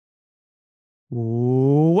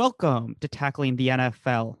Welcome to Tackling the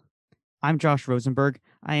NFL. I'm Josh Rosenberg.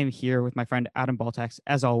 I am here with my friend Adam Baltax.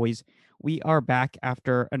 As always, we are back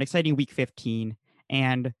after an exciting week 15,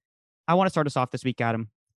 and I want to start us off this week,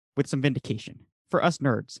 Adam, with some vindication. For us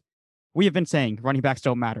nerds, we have been saying running backs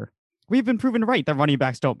don't matter. We've been proven right that running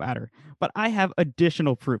backs don't matter, but I have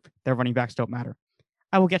additional proof that running backs don't matter.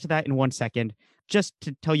 I will get to that in 1 second. Just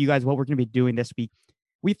to tell you guys what we're going to be doing this week,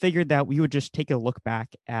 we figured that we would just take a look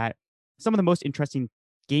back at some of the most interesting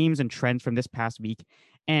games and trends from this past week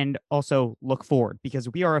and also look forward because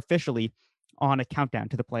we are officially on a countdown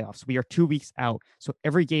to the playoffs. We are 2 weeks out, so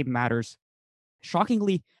every game matters.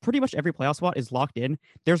 Shockingly, pretty much every playoff spot is locked in.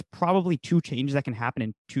 There's probably two changes that can happen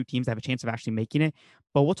in two teams that have a chance of actually making it,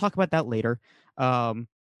 but we'll talk about that later. And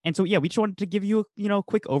so, yeah, we just wanted to give you, a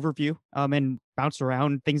quick overview and bounce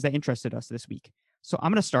around things that interested us this week. So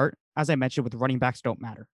I'm going to start, as I mentioned, with running backs don't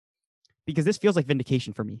matter because this feels like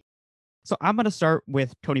vindication for me. So I'm going to start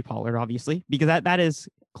with Tony Pollard, obviously, because that is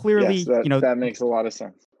clearly, Yes, that makes a lot of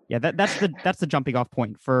sense. Yeah, that's the jumping off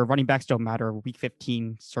point for running backs don't matter. Week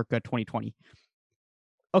 15, circa 2020.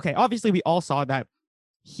 Okay, obviously we all saw that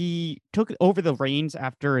he took over the reins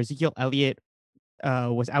after Ezekiel Elliott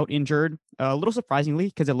was out injured, a little surprisingly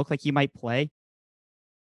because it looked like he might play.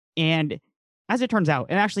 And as it turns out,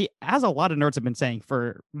 and actually as a lot of nerds have been saying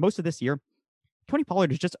for most of this year, Tony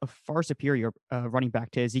Pollard is just a far superior running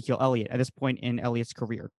back to Ezekiel Elliott at this point in Elliott's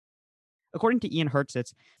career. According to Ian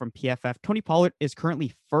Hertzitz from PFF, Tony Pollard is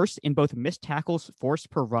currently first in both missed tackles forced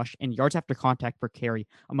per rush and yards after contact per carry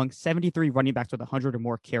among 73 running backs with 100 or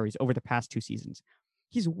more carries over the past 2 seasons.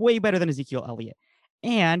 He's way better than Ezekiel Elliott.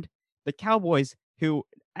 And the Cowboys, who,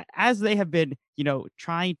 as they have been,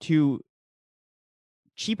 trying to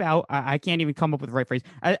cheap out, I can't even come up with the right phrase,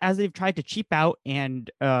 as they've tried to cheap out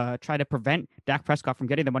and try to prevent Dak Prescott from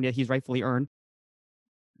getting the money that he's rightfully earned,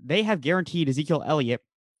 they have guaranteed Ezekiel Elliott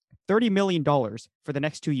 $30 million for the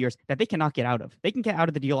next 2 years that they cannot get out of. They can get out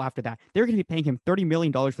of the deal after that. They're going to be paying him $30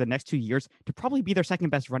 million for the next 2 years to probably be their second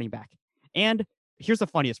best running back. And here's the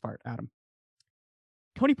funniest part, Adam.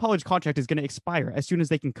 Tony Pollard's contract is going to expire as soon as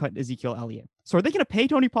they can cut Ezekiel Elliott. So are they going to pay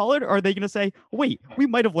Tony Pollard, or are they going to say, wait, we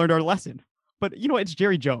might have learned our lesson? But it's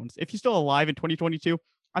Jerry Jones. If he's still alive in 2022,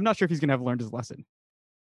 I'm not sure if he's going to have learned his lesson.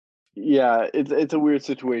 Yeah, it's a weird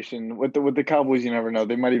situation with the Cowboys. You never know;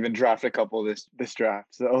 they might even draft a couple this draft.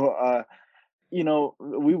 So,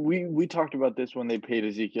 we talked about this when they paid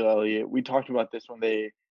Ezekiel Elliott. We talked about this when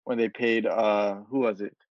they paid who was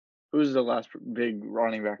it? Who was the last big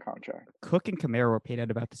running back contract? Cook and Kamara were paid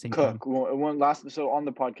at about the same time. Cook. So on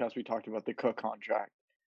the podcast we talked about the Cook contract,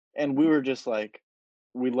 and we were just like,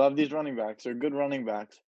 we love these running backs. They're good running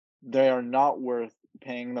backs. They are not worth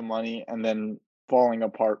paying the money and then falling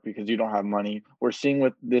apart because you don't have money. We're seeing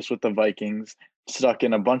with the Vikings, stuck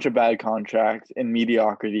in a bunch of bad contracts in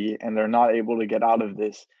mediocrity, and they're not able to get out of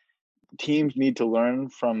this. Teams need to learn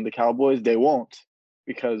from the Cowboys. They won't,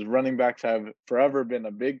 because running backs have forever been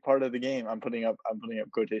a big part of the game. I'm putting up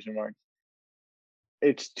quotation marks.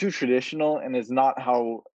 It's too traditional, and it's not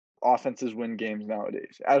how offenses win games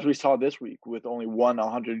nowadays. As we saw this week with only one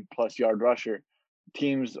 100-plus yard rusher,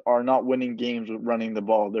 teams are not winning games with running the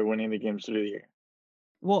ball. They're winning the games through the air.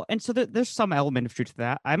 Well, and so there's some element of truth to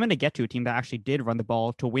that. I'm going to get to a team that actually did run the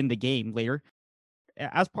ball to win the game later.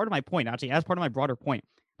 As part of my point, actually, as part of my broader point,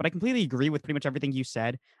 but I completely agree with pretty much everything you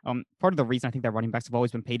said. Part of the reason I think that running backs have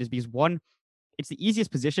always been paid is because, one, it's the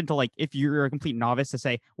easiest position to, if you're a complete novice, to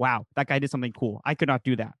say, wow, that guy did something cool. I could not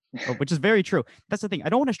do that, which is very true. That's the thing. I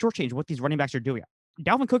don't want to shortchange what these running backs are doing.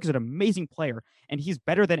 Dalvin Cook is an amazing player, and he's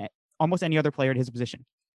better than almost any other player in his position.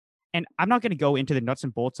 And I'm not going to go into the nuts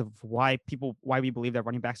and bolts of why we believe that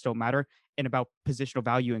running backs don't matter and about positional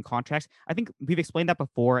value and contracts. I think we've explained that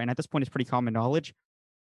before, and at this point, it's pretty common knowledge.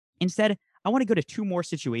 Instead, I want to go to two more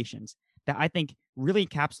situations that I think really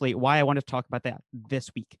encapsulate why I want to talk about that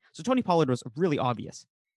this week. So Tony Pollard was really obvious.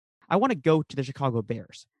 I want to go to the Chicago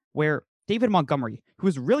Bears, where David Montgomery, who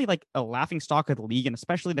is really like a laughingstock of the league, and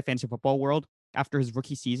especially the fantasy football world after his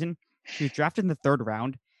rookie season, he was drafted in the 3rd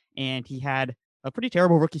round, and he had a pretty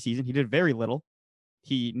terrible rookie season. He did very little.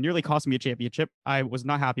 He nearly cost me a championship. I was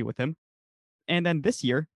not happy with him. And then this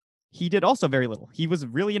year, he did also very little. He was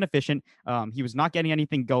really inefficient. He was not getting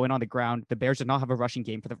anything going on the ground. The Bears did not have a rushing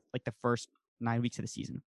game for the first 9 weeks of the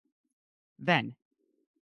season. Then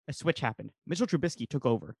a switch happened. Mitchell Trubisky took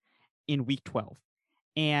over in week 12,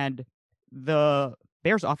 and the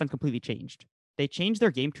Bears' offense completely changed. They changed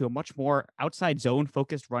their game to a much more outside zone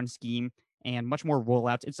focused run scheme and much more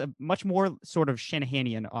rollouts. It's a much more sort of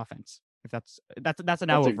Shanahanian offense. If that's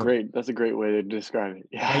now a verb. That's a great way to describe it.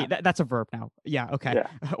 Yeah, that's a verb now. Yeah, okay.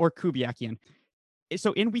 Yeah. Or Kubiakian.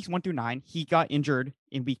 So in weeks 1 through 9, he got injured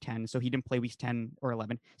in week 10, so he didn't play weeks 10 or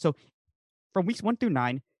 11. So from weeks 1 through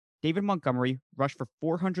 9, David Montgomery rushed for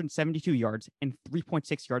 472 yards and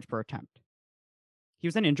 3.6 yards per attempt. He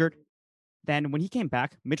was then injured. Then when he came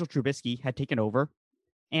back, Mitchell Trubisky had taken over.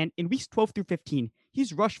 And in weeks 12 through 15,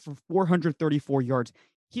 he's rushed for 434 yards.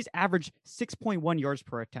 He's averaged 6.1 yards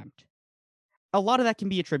per attempt. A lot of that can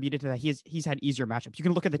be attributed to that he's had easier matchups. You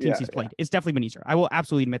can look at the teams he's played. It's definitely been easier. I will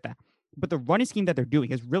absolutely admit that. But the running scheme that they're doing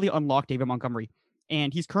has really unlocked David Montgomery.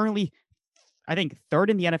 And he's currently, I think, third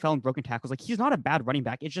in the NFL in broken tackles. Like, he's not a bad running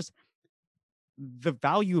back. It's just the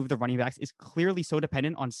value of the running backs is clearly so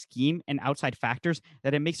dependent on scheme and outside factors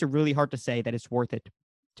that it makes it really hard to say that it's worth it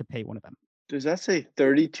to pay one of them. Does that say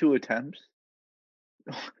 32 attempts?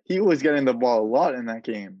 He was getting the ball a lot in that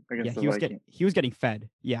game against the Vikings. He was getting fed.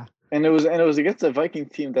 Yeah. And it was against a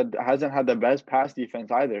Vikings team that hasn't had the best pass defense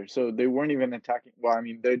either. So they weren't even attacking. Well, I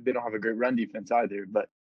mean, they don't have a great run defense either. But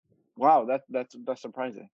wow, that's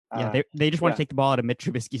surprising. Yeah, they just want to take the ball out of Mitch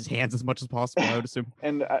Trubisky's hands as much as possible, I would assume.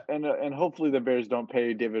 and hopefully the Bears don't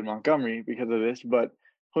pay David Montgomery because of this. But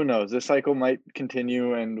who knows? This cycle might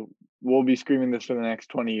continue, and we'll be screaming this for the next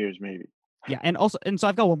 20 years, maybe. Yeah, and so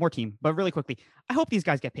I've got one more team, but really quickly, I hope these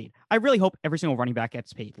guys get paid. I really hope every single running back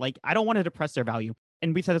gets paid. Like, I don't want to depress their value.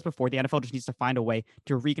 And we've said this before, the NFL just needs to find a way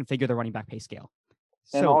to reconfigure the running back pay scale.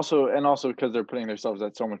 And also because they're putting themselves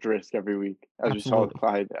at so much risk every week, as we saw with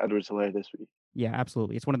Clyde Edwards-Helaire this week. Yeah,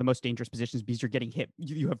 absolutely. It's one of the most dangerous positions because you're getting hit.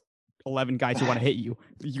 You have 11 guys who want to hit you.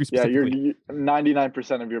 Yeah, you're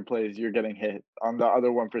 99% of your plays, you're getting hit. On the other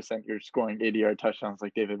 1%, you're scoring 80-yard touchdowns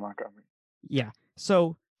like David Montgomery. Yeah.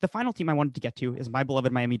 So the final team I wanted to get to is my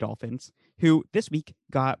beloved Miami Dolphins, who this week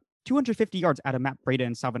got 250 yards out of Matt Breida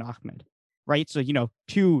and Salvon Ahmed, right? So,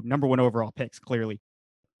 2 number 1 overall picks, clearly.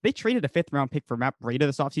 They traded a 5th-round pick for Matt Breida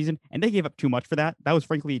this offseason, and they gave up too much for that. That was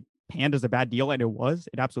frankly panned as a bad deal, and it was.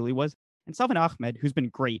 It absolutely was. And Salvon Ahmed, who's been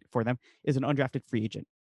great for them, is an undrafted free agent.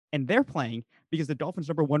 And they're playing because the Dolphins'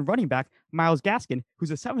 number 1 running back, Myles Gaskin, who's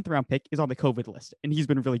a 7th-round pick, is on the COVID list, and he's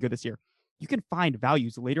been really good this year. You can find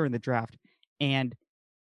values later in the draft, and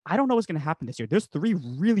I don't know what's going to happen this year. There's 3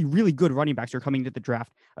 really, really good running backs who are coming into the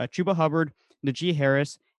draft. Chuba Hubbard, Najee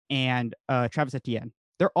Harris, and Travis Etienne.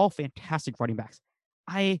 They're all fantastic running backs.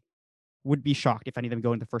 I would be shocked if any of them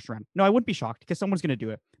go in the first round. No, I wouldn't be shocked because someone's going to do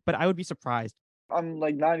it, but I would be surprised. I'm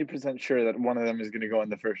like 90% sure that one of them is going to go in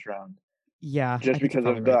the first round. Yeah. Just because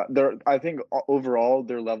of I think overall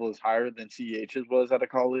their level is higher than CEH's was at a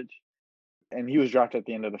college. And he was drafted at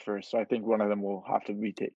the end of the first. So I think one of them will have to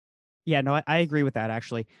be taken. Yeah, no, I agree with that,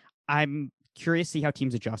 actually. I'm curious to see how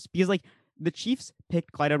teams adjust because, like, the Chiefs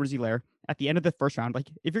picked Clyde Edwards-Helaire at the end of the first round. Like,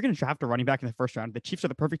 if you're going to draft a running back in the first round, the Chiefs are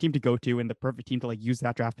the perfect team to go to and the perfect team to, like, use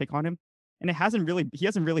that draft pick on him. And he hasn't really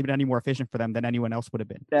been any more efficient for them than anyone else would have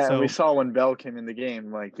been. Yeah, so, and we saw when Bell came in the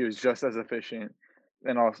game, like, he was just as efficient.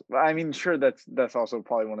 And also, I mean, sure, that's also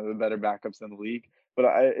probably one of the better backups in the league. But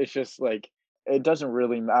it's just, like, it doesn't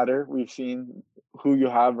really matter. We've seen who you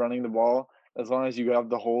have running the ball. As long as you have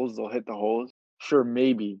the holes, they'll hit the holes. Sure,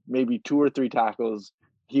 maybe 2 or 3 tackles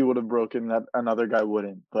he would have broken that another guy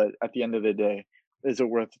wouldn't. But at the end of the day, is it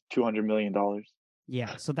worth $200 million?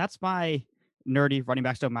 Yeah, so that's my nerdy running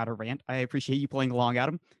backs don't matter rant. I appreciate you playing along,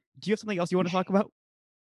 Adam. Do you have something else you want to talk about?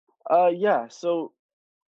 Yeah, so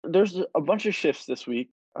there's a bunch of shifts this week.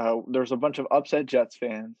 There's a bunch of upset Jets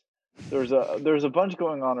fans. There's a bunch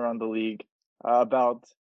going on around the league about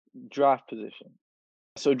draft position.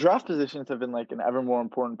 So draft positions have been like an ever more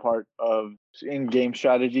important part of in-game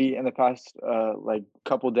strategy in the past like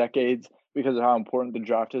couple decades because of how important the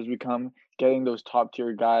draft has become. Getting those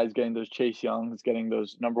top-tier guys, getting those Chase Youngs, getting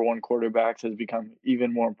those number 1 quarterbacks has become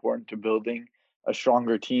even more important to building a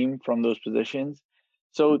stronger team from those positions.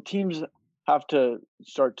 So teams have to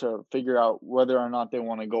start to figure out whether or not they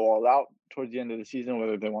want to go all out towards the end of the season,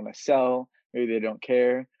 whether they want to sell, maybe they don't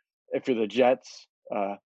care. If you're the Jets,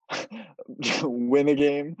 win a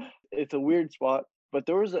game. It's a weird spot, but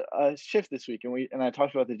there was a shift this week, and I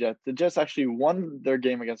talked about the Jets. The Jets actually won their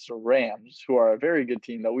game against the Rams, who are a very good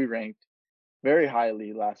team that we ranked very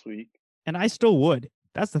highly last week. And I still would.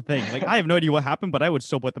 That's the thing. Like, I have no idea what happened, but I would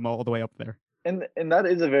still put them all the way up there. And that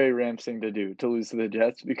is a very Rams thing to do, to lose to the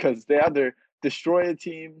Jets, because they either destroy a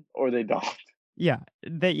team or they don't. Yeah,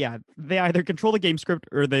 they either control the game script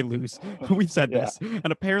or they lose. We've said this,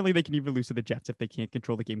 and apparently they can even lose to the Jets if they can't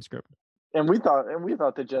control the game script. And we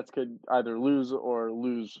thought the Jets could either lose or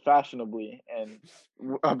lose fashionably, and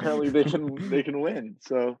apparently they can win.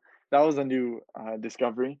 So that was a new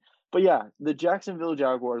discovery. But yeah, the Jacksonville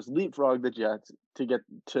Jaguars leapfrogged the Jets to get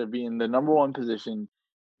to be in the number 1 position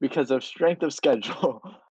because of strength of schedule.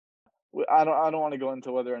 I don't want to go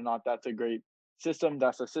into whether or not that's a great system.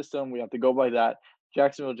 That's a system. We have to go by that.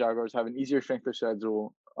 Jacksonville Jaguars have an easier strength of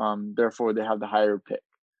schedule. Therefore, they have the higher pick.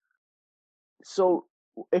 So,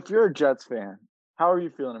 if you're a Jets fan, how are you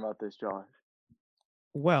feeling about this, Josh?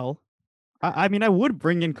 Well, I mean, I would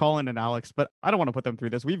bring in Colin and Alex, but I don't want to put them through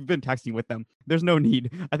this. We've been texting with them. There's no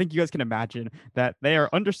need. I think you guys can imagine that they are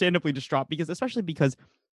understandably distraught especially because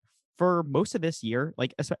for most of this year,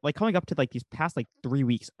 like coming up to like these past like 3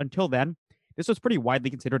 weeks, until then, this was pretty widely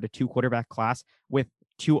considered a 2 quarterback class with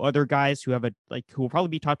 2 other guys who have who will probably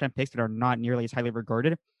be top 10 picks that are not nearly as highly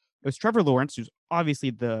regarded. It was Trevor Lawrence, who's obviously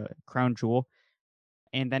the crown jewel,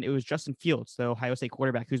 and then it was Justin Fields, the Ohio State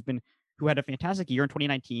quarterback, who had a fantastic year in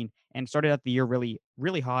 2019 and started out the year really,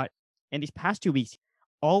 really hot. And these past 2 weeks,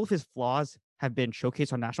 all of his flaws have been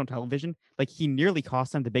showcased on national television. Like he nearly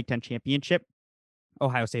cost them the Big Ten championship,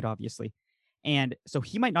 Ohio State, obviously. And so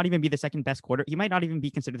he might not even be the second best quarter. He might not even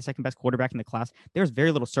be considered the second best quarterback in the class. There's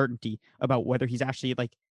very little certainty about whether he's actually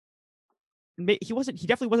like he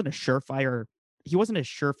definitely wasn't a surefire. He wasn't a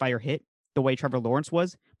surefire hit the way Trevor Lawrence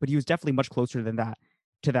was, but he was definitely much closer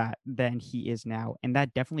than he is now. And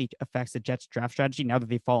that definitely affects the Jets draft strategy now that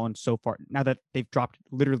they've fallen so far, now that they've dropped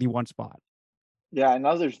literally one spot. Yeah, and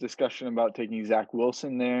now there's discussion about taking Zach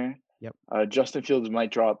Wilson there. Yep. Justin Fields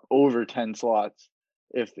might drop over 10 slots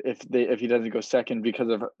if he doesn't go second because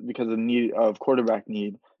of need of quarterback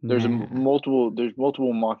need. There's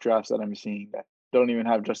multiple mock drafts that I'm seeing that don't even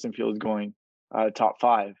have Justin Fields going top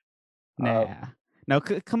 5. No,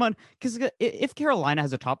 come on, because if Carolina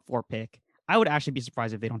has a top 4 pick, I would actually be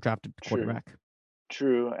surprised if they don't draft a quarterback.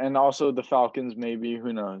 True, and also the Falcons, maybe,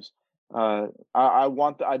 who knows? I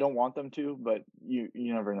don't want them to, but you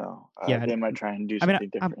never know. They might try and do something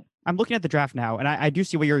different. I'm looking at the draft now, and I do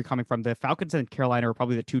see where you're coming from. The Falcons and Carolina are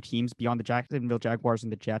probably the 2 teams beyond the Jacksonville Jaguars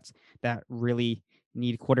and the Jets that really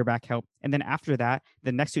need quarterback help. And then after that,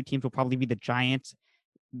 the next 2 teams will probably be the Giants,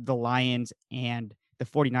 the Lions, and the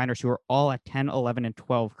 49ers, who are all at 10, 11, and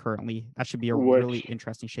 12 currently. That should be a really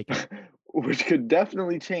interesting shakeout. Which could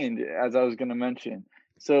definitely change, as I was going to mention.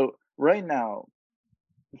 So right now,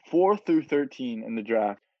 4 through 13 in the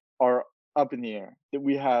draft are up in the air. That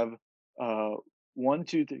we have 1,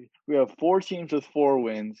 2, 3. We have 4 teams with 4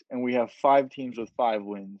 wins, and we have 5 teams with 5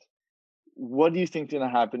 wins. What do you think is going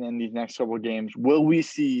to happen in these next couple of games? Will we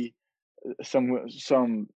see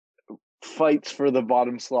some fights for the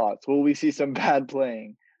bottom slots? Will we see some bad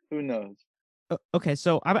playing? Who knows? Okay,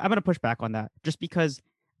 so I'm going to push back on that just because,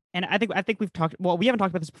 and I think we haven't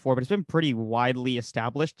talked about this before, but it's been pretty widely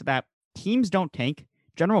established that teams don't tank.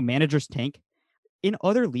 General managers tank. In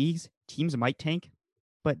other leagues, teams might tank,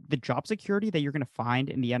 but the job security that you're going to find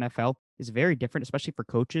in the NFL is very different, especially for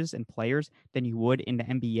coaches and players, than you would in the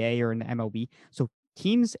NBA or in the MLB. So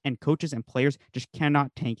teams and coaches and players just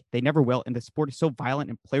cannot tank. They never will. And the sport is so violent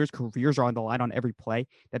and players' careers are on the line on every play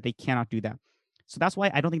that they cannot do that. So that's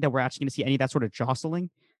why I don't think that we're actually going to see any of that sort of jostling,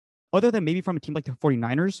 other than maybe from a team like the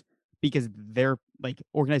 49ers, because their like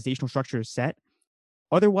organizational structure is set.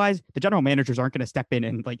 Otherwise, the general managers aren't going to step in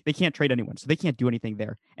and they can't trade anyone, so they can't do anything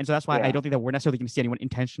there. And so that's why I don't think that we're necessarily going to see anyone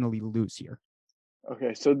intentionally lose here.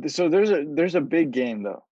 Okay, so there's a big game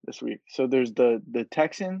though this week. So there's the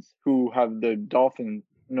Texans who have the Dolphins,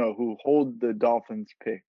 who hold the Dolphins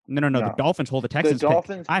pick. No, the Dolphins hold the Texans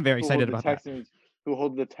pick. I'm very excited about that. Who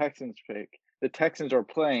hold the Texans pick. The Texans are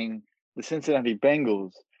playing the Cincinnati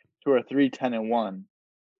Bengals, who are 3-10-1.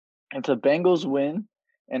 If the Bengals win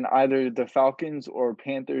and either the Falcons or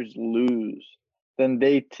Panthers lose, then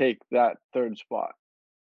they take that 3rd spot.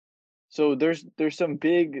 So there's some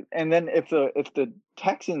big, and then if the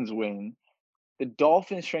Texans win, the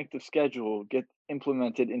Dolphins' strength of schedule gets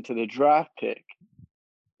implemented into the draft pick,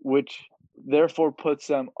 which therefore puts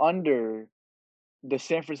them under the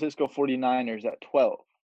San Francisco 49ers at 12.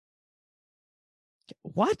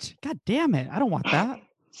 What? God damn it. I don't want that.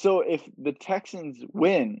 So if the Texans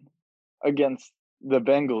win against the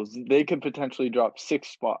Bengals, they could potentially drop 6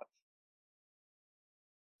 spots.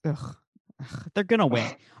 Ugh. They're going to win.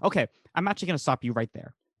 Okay, I'm actually going to stop you right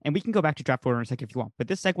there. And we can go back to draft order in a second if you want. But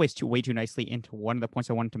this segues way too nicely into one of the points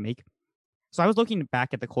I wanted to make. So I was looking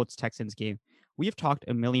back at the Colts-Texans game. We have talked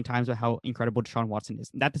a million times about how incredible Deshaun Watson is.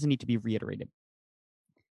 That doesn't need to be reiterated.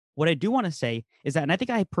 What I do want to say is that, and I think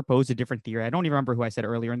I proposed a different theory. I don't even remember who I said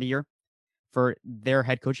earlier in the year for their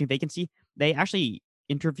head coaching vacancy. They actually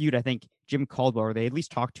interviewed, I think, Jim Caldwell, or they at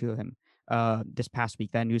least talked to him this past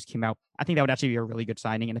week. That news came out. I think that would actually be a really good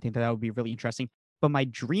signing, and I think that would be really interesting. But my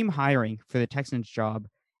dream hiring for the Texans job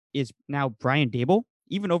is now Brian Daboll,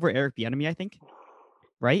 even over Eric Bieniemy, I think.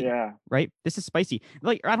 Right? Yeah. Right? This is spicy.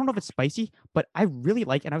 I don't know if it's spicy, but I really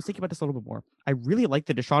like, and I was thinking about this a little bit more. I really like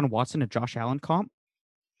the Deshaun Watson and Josh Allen comp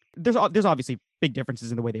There's obviously big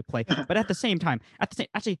differences in the way they play, but at the same time,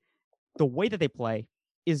 actually, the way that they play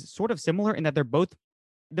is sort of similar in that they're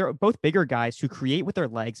both bigger guys who create with their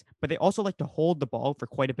legs, but they also like to hold the ball for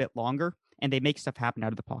quite a bit longer, and they make stuff happen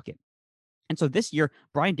out of the pocket. And so this year,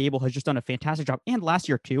 Brian Dable has just done a fantastic job, and last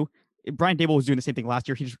year too. Brian Dable was doing the same thing last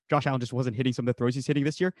year. Josh Allen just wasn't hitting some of the throws he's hitting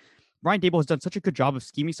this year. Brian Dable has done such a good job of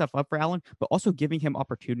scheming stuff up for Allen, but also giving him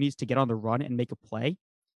opportunities to get on the run and make a play,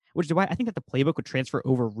 which is why I think that the playbook would transfer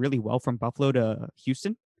over really well from Buffalo to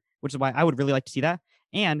Houston, which is why I would really like to see that.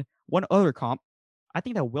 And one other comp, I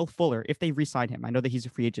think that Will Fuller, if they re-sign him, I know that he's a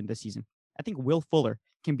free agent this season. I think Will Fuller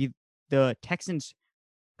can be the Texans'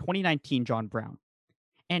 2019 John Brown.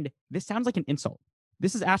 And this sounds like an insult.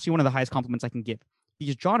 This is actually one of the highest compliments I can give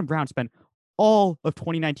because John Brown spent all of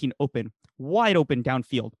 2019 wide open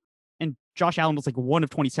downfield. And Josh Allen was like 1 of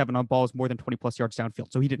 27 on balls more than 20 plus yards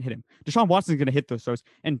downfield. So he didn't hit him. Deshaun Watson's going to hit those throws.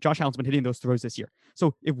 And Josh Allen's been hitting those throws this year.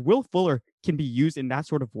 So if Will Fuller can be used in that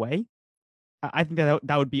sort of way, I think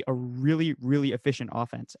that would be a really, really efficient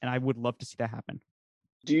offense. And I would love to see that happen.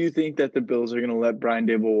 Do you think that the Bills are going to let Brian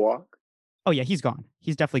Dable walk? Oh, yeah, he's gone.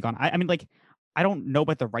 He's definitely gone. I mean, like, I don't know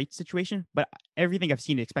about the right situation, but everything I've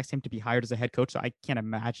seen expects him to be hired as a head coach. So I can't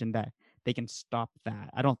imagine that they can stop that.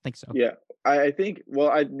 I don't think so. Yeah, I think,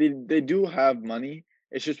 they do have money.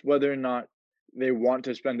 It's just whether or not they want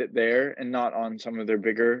to spend it there and not on some of their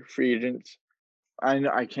bigger free agents.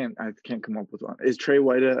 I can't come up with one. Is Trey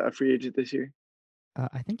White a free agent this year?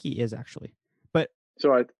 I think he is actually. But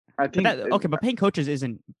so I think but paying coaches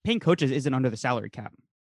isn't under the salary cap.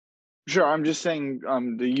 Sure, I'm just saying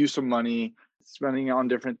the use of money, spending on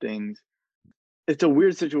different things. It's a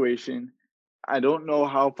weird situation. I don't know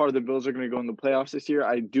how far the Bills are going to go in the playoffs this year.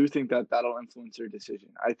 I do think that that'll influence their decision.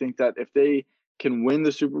 I think that if they can win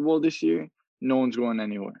the Super Bowl this year, no one's going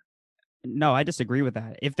anywhere. No, I disagree with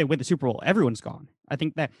that. If they win the Super Bowl, everyone's gone. I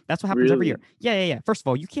think that's what happens every year. Yeah. First of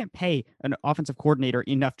all, you can't pay an offensive coordinator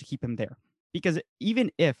enough to keep him there because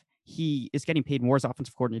even if he is getting paid more as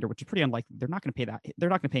offensive coordinator, which is pretty unlikely, they're not going to pay that. They're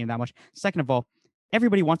not going to pay him that much. Second of all,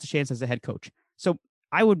 everybody wants a chance as a head coach. So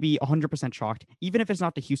I would be 100% shocked, even if it's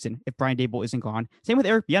not to Houston, if Brian Dable isn't gone. Same with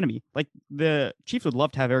Eric Bieniemy. Like the Chiefs would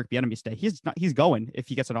love to have Eric Bieniemy stay. He's going if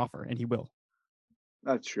he gets an offer, and he will.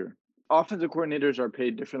 That's true. Offensive coordinators are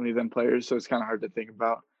paid differently than players, so it's kind of hard to think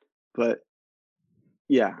about. But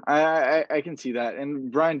yeah, I can see that.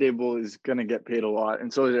 And Brian Dable is going to get paid a lot,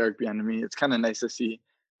 and so is Eric Bieniemy. It's kind of nice to see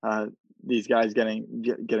these guys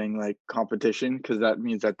getting like competition because that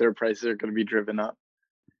means that their prices are going to be driven up.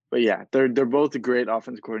 But yeah, they're both great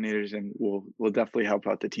offensive coordinators, and will definitely help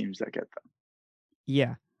out the teams that get them.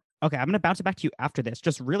 Yeah. Okay, I'm going to bounce it back to you after this,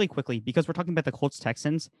 just really quickly, because we're talking about the Colts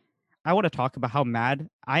Texans. I want to talk about how mad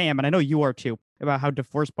I am, and I know you are too, about how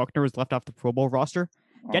DeForest Buckner was left off the Pro Bowl roster.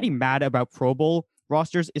 Getting mad about Pro Bowl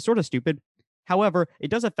rosters is sort of stupid. However, it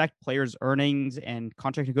does affect players' earnings and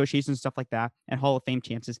contract negotiations, stuff like that, and Hall of Fame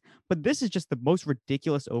chances. But this is just the most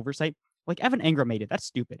ridiculous oversight. Like Evan Engram made it. That's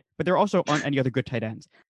stupid. But there also aren't any other good tight ends.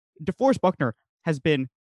 DeForest Buckner has been,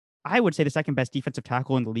 I would say, the second best defensive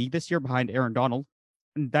tackle in the league this year behind Aaron Donald.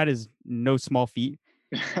 And that is no small feat.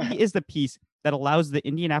 He is the piece that allows the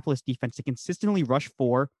Indianapolis defense to consistently rush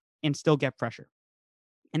 4 and still get pressure.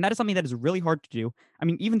 And that is something that is really hard to do. I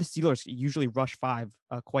mean, even the Steelers usually rush 5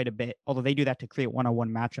 quite a bit, although they do that to create one-on-one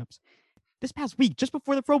matchups. This past week, just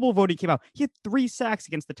before the Pro Bowl voting came out, he had 3 sacks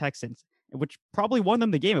against the Texans, which probably won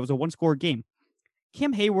them the game. It was a one-score game.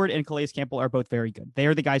 Cam Hayward and Calais Campbell are both very good. They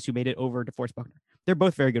are the guys who made it over DeForest Buckner. They're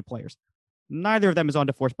both very good players. Neither of them is on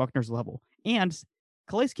DeForest Buckner's level. And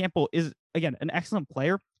Calais Campbell is, again, an excellent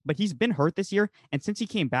player, but he's been hurt this year. And since he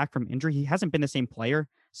came back from injury, he hasn't been the same player.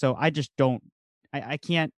 So I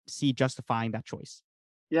can't see justifying that choice.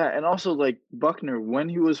 Yeah, and also, like, Buckner, when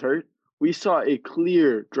he was hurt, we saw a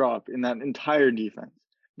clear drop in that entire defense.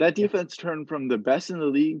 That defense turned from the best in the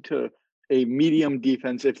league to a medium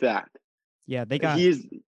defense, if that. Yeah, they got.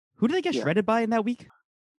 Who did they get shredded by in that week?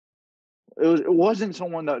 It wasn't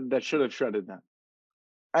someone that should have shredded them.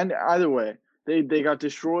 And either way, they got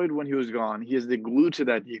destroyed when he was gone. He is the glue to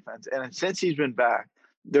that defense. And since he's been back,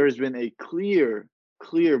 there has been a clear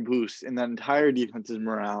boost in that entire defense's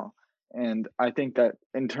morale. And I think that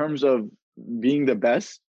in terms of being the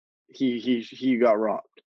best, he got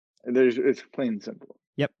robbed. It's plain and simple.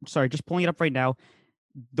 Yep. Sorry, just pulling it up right now.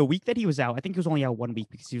 The week that he was out, I think he was only out 1 week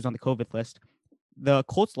because he was on the COVID list. The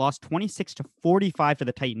Colts lost 26-45 to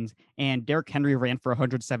the Titans, and Derrick Henry ran for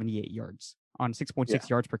 178 yards on 6.6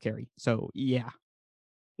 yards per carry. So, yeah.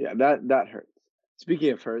 Yeah, that hurts.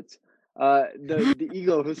 Speaking of hurts, the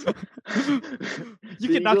Eagles. You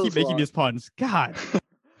cannot keep making these puns. God.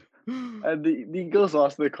 The Eagles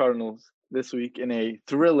lost to the Cardinals this week in a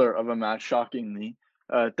thriller of a match, shockingly,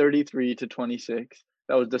 33-26.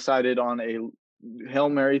 That was decided on a Hail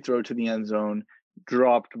Mary throw to the end zone,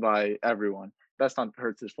 dropped by everyone. That's not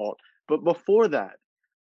Hurts' fault. But before that,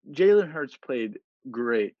 Jalen Hurts played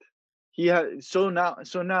great.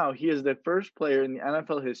 Now he is the first player in the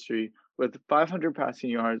NFL history with 500 passing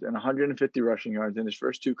yards and 150 rushing yards in his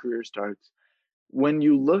first 2 career starts. When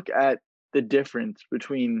you look at the difference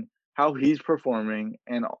between how he's performing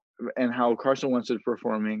and how Carson Wentz is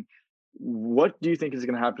performing, what do you think is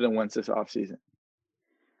going to happen to Wentz this offseason?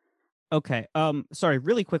 Okay. Sorry,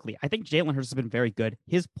 really quickly. I think Jalen Hurts has been very good.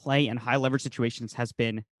 His play in high leverage situations has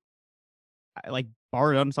been like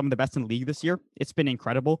bar none some of the best in the league this year. It's been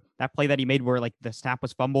incredible. That play that he made where like the snap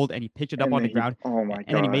was fumbled and he picked it up on the ground. Oh my and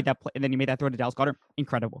God. then he made that play, and then he made that throw to Dallas Goedert.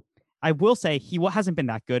 Incredible. I will say he hasn't been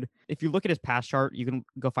that good. If you look at his pass chart, you can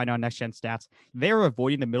go find it on Next Gen Stats. They're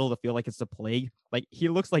avoiding the middle of the field like it's a plague. Like he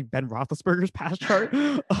looks like Ben Roethlisberger's pass chart.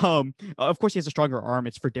 Of course he has a stronger arm.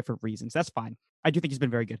 It's for different reasons. That's fine. I do think he's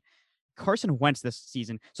been very good. Carson Wentz this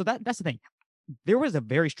season. So that's the thing. There was a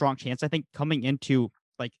very strong chance, I think, coming into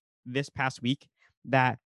like this past week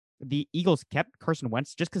that the Eagles kept Carson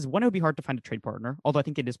Wentz just because one, it would be hard to find a trade partner, although I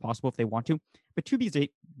think it is possible if they want to. But two, because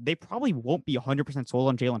they probably won't be 100% sold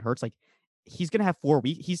on Jalen Hurts. Like he's going to have 4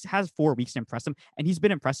 weeks. He has 4 weeks to impress them, and he's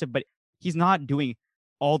been impressive, but he's not doing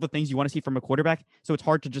all the things you want to see from a quarterback. So it's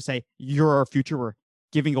hard to just say, you're our future. We're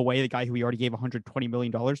giving away the guy who we already gave $120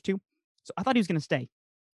 million to. So I thought he was going to stay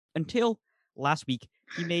until last week.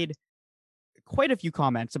 He made quite a few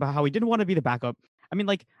comments about how he didn't want to be the backup. I mean,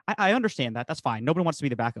 like, I understand that. That's fine. Nobody wants to be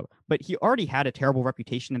the backup. But he already had a terrible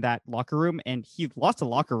reputation in that locker room, and he lost the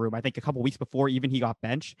locker room, I think, a couple weeks before even he got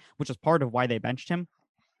benched, which was part of why they benched him.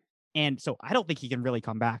 And so I don't think he can really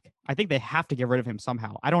come back. I think they have to get rid of him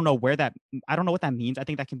somehow. I don't know what that means. I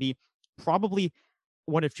think that can be probably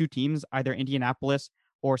one of 2 teams, either Indianapolis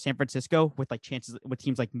or San Francisco, with like chances with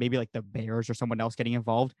teams like maybe like the Bears or someone else getting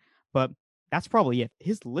involved. But that's probably it.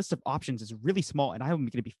 His list of options is really small, and I'm going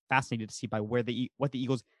to be fascinated to see by what the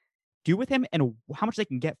Eagles do with him and how much they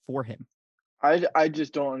can get for him. I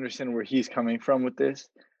just don't understand where he's coming from with this.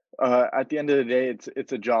 At the end of the day,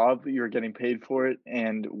 it's a job. You're getting paid for it,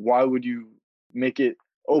 and why would you make it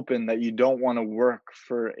open that you don't want to work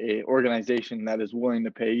for a organization that is willing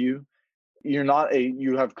to pay you?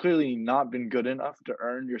 You have clearly not been good enough to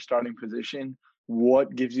earn your starting position.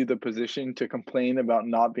 What gives you the position to complain about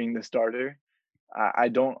not being the starter? I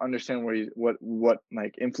don't understand what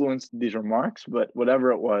like influenced these remarks, but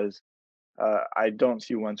whatever it was, I don't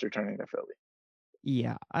see Wentz returning to Philly.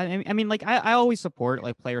 Yeah, I mean, like I always support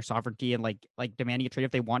like player sovereignty and like demanding a trade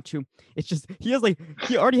if they want to. It's just he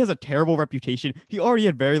already has a terrible reputation. He already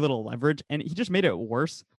had very little leverage, and he just made it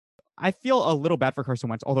worse. I feel a little bad for Carson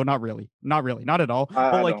Wentz, although not really, not at all.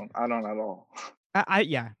 I don't at all.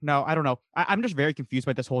 No, I don't know. I'm just very confused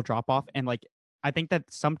by this whole drop off, and like I think that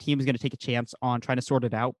some team is going to take a chance on trying to sort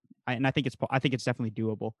it out, and I think it's definitely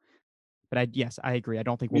doable. But yes, I agree. I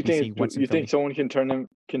don't think we'll be seeing Wentz in You Philly. think someone can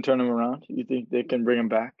turn him around? You think they can bring him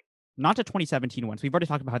back? Not to 2017 Wentz. We've already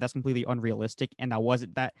talked about how that's completely unrealistic, and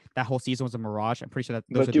that whole season was a mirage. I'm pretty sure that.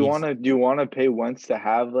 But do you want to pay Wentz to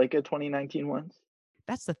have like a 2019 Wentz?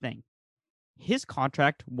 That's the thing. His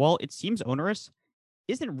contract, while it seems onerous,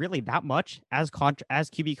 isn't really that much as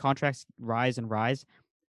QB contracts rise and rise.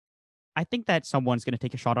 I think that someone's going to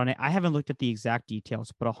take a shot on it. I haven't looked at the exact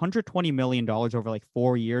details, but $120 million over like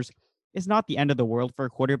 4 years is not the end of the world for a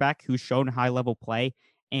quarterback who's shown high level play.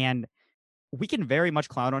 And we can very much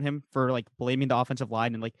clown on him for like blaming the offensive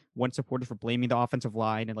line and like one supporter for blaming the offensive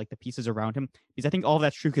line and like the pieces around him. Because I think all of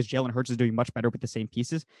that's true because Jalen Hurts is doing much better with the same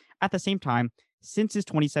pieces. At the same time, since his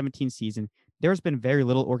 2017 season, there's been very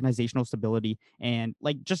little organizational stability and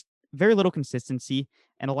like just very little consistency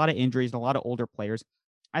and a lot of injuries and a lot of older players.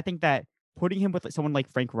 I think that putting him with someone like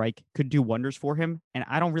Frank Reich could do wonders for him. And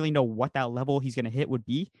I don't really know what that level he's going to hit would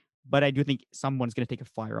be, but I do think someone's going to take a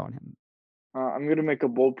flyer on him. I'm going to make a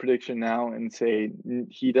bold prediction now and say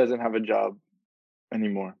he doesn't have a job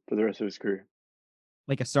anymore for the rest of his career.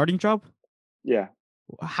 Like a starting job? Yeah.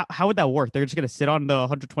 How would that work? They're just going to sit on the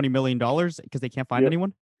 $120 million because they can't find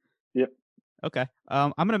anyone? Yep. Okay.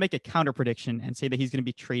 I'm going to make a counter prediction and say that he's going to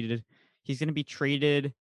be traded. He's going to be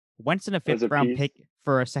traded once in a 5th round pick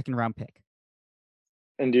for a 2nd round pick.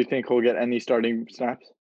 And do you think he'll get any starting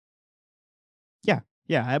snaps?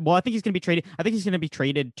 Yeah. Well, I think he's going to be traded. I think he's going to be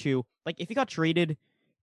traded to, like, if he got traded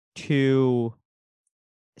to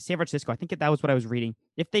San Francisco, I think that was what I was reading.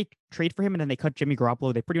 If they trade for him and then they cut Jimmy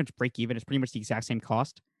Garoppolo, they pretty much break even. It's pretty much the exact same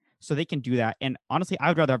cost. So they can do that. And honestly, I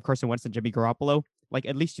would rather have Carson Wentz than Jimmy Garoppolo. Like,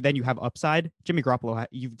 at least then you have upside. Jimmy Garoppolo,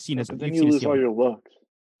 you've seen his. But then you lose all your looks.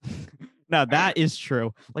 Now that is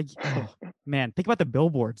true. Like, oh man, think about the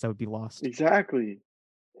billboards that would be lost. Exactly.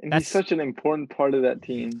 And he's That's such an important part of that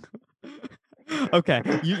team. okay.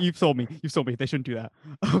 You've sold me. You've sold me. They shouldn't do that.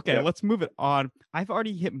 Okay, Yep. let's move it on. I've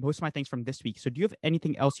already hit most of my things from this week. So do you have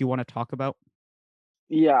anything else you want to talk about?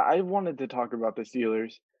 Yeah, I wanted to talk about the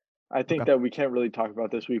Steelers. I think Okay. that we can't really talk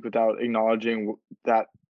about this week without acknowledging that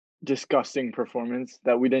disgusting performance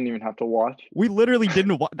that we didn't even have to watch. We literally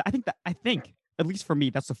didn't watch. I think at least for me,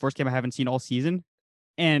 that's the first game I haven't seen all season,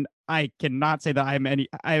 and I cannot say that I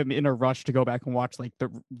am in a rush to go back and watch like the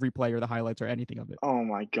replay or the highlights or anything of it. Oh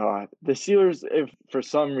my God. The Steelers, if for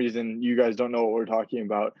some reason you guys don't know what we're talking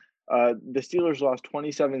about, the Steelers lost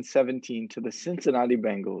 27-17 to the Cincinnati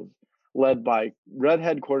Bengals, led by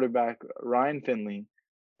redhead quarterback Ryan Finley.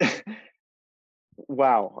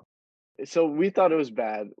 Wow. So we thought it was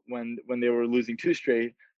bad when they were losing two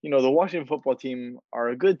straight. The Washington football team are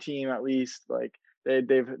a good team at least. Like they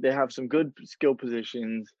have some good skill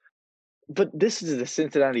positions. But this is the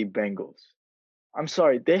Cincinnati Bengals. I'm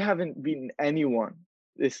sorry, they haven't beaten anyone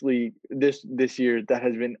this league this year that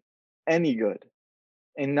has been any good.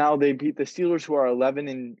 And now they beat the Steelers who are 11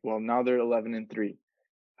 and well, now they're 11-3.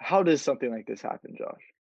 How does something like this happen, Josh?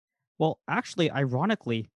 Well, actually,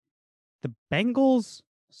 ironically, the Bengals.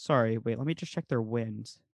 Sorry, wait. Let me just check their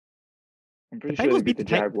wins. I'm The pretty sure they Bengals beat beat the the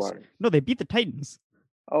Titans. Jaguars. No, they beat the Titans.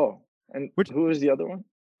 Oh, and Which who was the other one?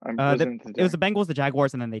 I wasn't the it was the Jag. Bengals, the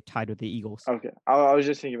Jaguars, and then they tied with the Eagles. Okay, I was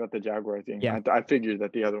just thinking about the Jaguar thing. Yeah, I figured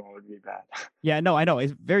that the other one would be bad. yeah. No, I know.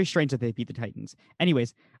 It's very strange that they beat the Titans.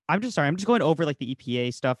 Anyways, I'm just sorry. I'm just going over like the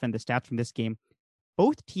EPA stuff and the stats from this game.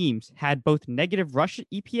 Both teams had both negative rush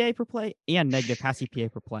EPA per play and negative pass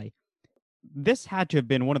EPA per play. This had to have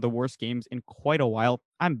been one of the worst games in quite a while.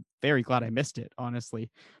 I'm very glad I missed it, honestly.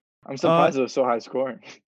 I'm Uh, surprised it was so high scoring.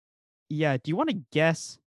 yeah. Do you want to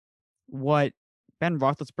guess what Ben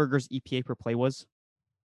Roethlisberger's EPA per play was?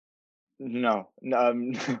 No,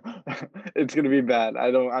 it's gonna be bad.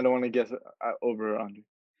 I don't want to guess over or under.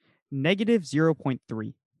 Negative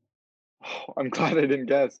 0.3. Oh, I'm glad I didn't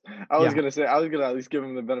guess. Yeah. I was gonna at least give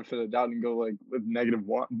him the benefit of the doubt and go like with negative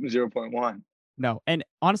 0.1. No. And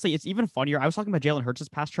honestly, it's even funnier. I was talking about Jalen Hurts'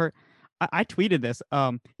 pass chart. I tweeted this.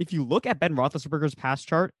 If you look at Ben Roethlisberger's pass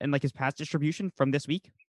chart and like his pass distribution from this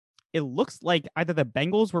week, it looks like either the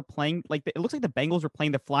Bengals were playing like it looks like the Bengals were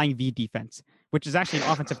playing the flying V defense, which is actually an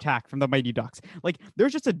offensive tack from the Mighty Ducks. Like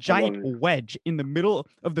there's just a I love giant it. wedge in the middle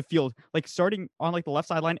of the field, like starting on like the left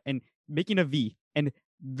sideline and making a V, and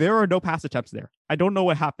there are no pass attempts there. I don't know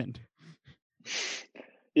what happened.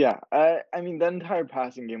 Yeah, I mean that entire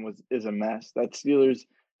passing game is a mess. That Steelers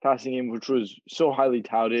passing game, which was so highly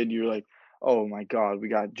touted, you're like, oh my God, we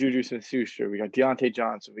got Juju Smith-Schuster, we got Deontay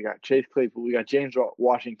Johnson, we got Chase Claypool, we got James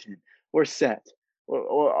Washington. We're set.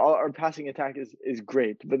 Or our passing attack is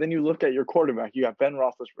great. But then you look at your quarterback, you got Ben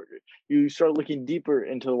Roethlisberger. You start looking deeper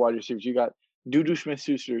into the wide receivers. You got Juju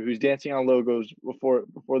Smith-Schuster, who's dancing on logos before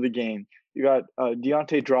the game. You got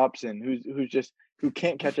Deontay Dropson, who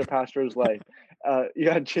can't catch a pass for his life. You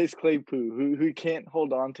got Chase Claypool, who can't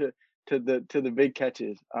hold on to the big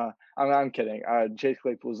catches. I'm kidding. Chase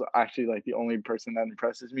Claypool is actually like the only person that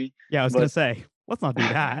impresses me. Yeah, I was gonna But say, let's not do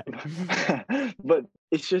that. but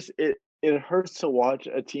it's just it hurts to watch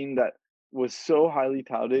a team that was so highly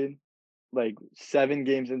touted, like 7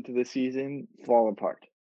 games into the season, fall apart.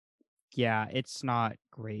 Yeah, it's not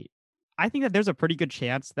great. I think that there's a pretty good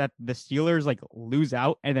chance that the Steelers like lose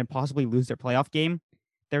out and then possibly lose their playoff game.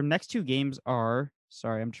 Their next two games are,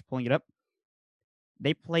 sorry, I'm just pulling it up.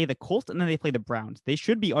 They play the Colts and then they play the Browns. They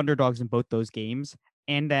should be underdogs in both those games,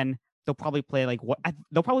 and then they'll probably play like what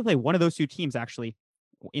they'll probably play one of those two teams actually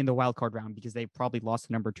in the wild card round because they probably lost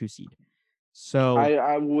the number 2 seed. So,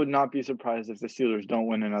 I would not be surprised if the Steelers don't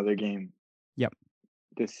win another game yep.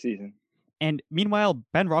 this season. And meanwhile,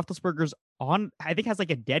 Ben Roethlisberger's on, I think, has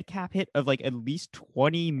like a dead cap hit of like at least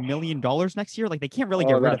 $20 million next year. Like they can't really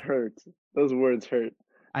get Oh, rid that of him. hurts. Those words hurt.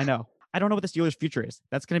 I know. I don't know what the Steelers' future is.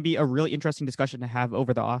 That's going to be a really interesting discussion to have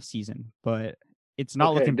over the offseason, but it's not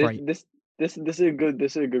Okay, looking bright. this is a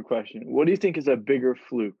good question. What do you think is a bigger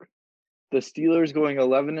fluke? The Steelers going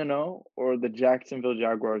 11-0 or the Jacksonville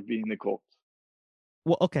Jaguars beating the Colts?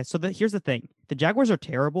 Well, okay, so here's the thing. The Jaguars are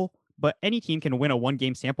terrible, but any team can win a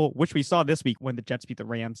one-game sample, which we saw this week when the Jets beat the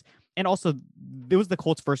Rams. And also, it was the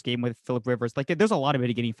Colts' first game with Philip Rivers. Like, there's a lot of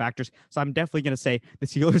mitigating factors. So I'm definitely going to say the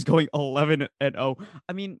Steelers going 11-0.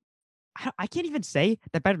 I mean, I can't even say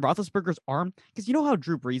that Ben Roethlisberger's arm, because you know how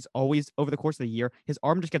Drew Brees always, over the course of the year, his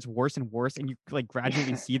arm just gets worse and worse, and you like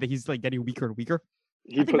gradually see that he's like getting weaker and weaker. I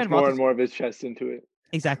He think puts Ben more and Roethlisberger, more of his chest into it.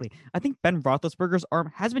 Exactly. I think Ben Roethlisberger's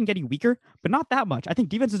arm has been getting weaker, but not that much. I think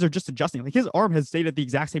defenses are just adjusting. Like his arm has stayed at the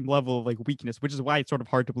exact same level of like weakness, which is why it's sort of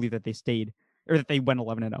hard to believe that they stayed or that they went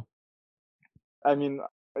 11-0. I mean,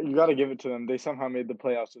 you got to give it to them. They somehow made the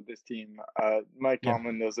playoffs with this team. Mike Yeah,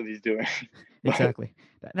 Tomlin knows what he's doing, but exactly.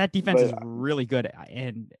 That defense is but really good,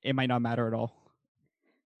 and it might not matter at all.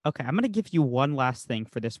 Okay, I'm gonna give you one last thing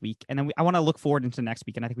for this week, and then I want to look forward into next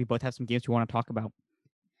week, and I think we both have some games we want to talk about.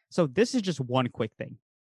 So this is just one quick thing,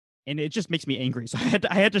 and it just makes me angry. So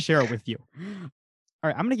I had to share it with you. All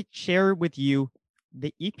right, I'm gonna share with you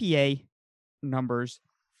the EPA numbers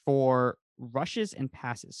for rushes and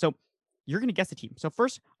passes. So you're going to guess the team. So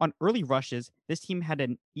first, on early rushes, this team had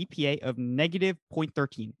an EPA of negative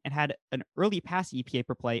 0.13 and had an early pass EPA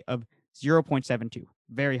per play of 0.72.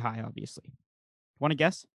 Very high, obviously. Want to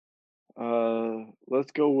guess?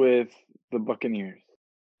 let's go with the Buccaneers.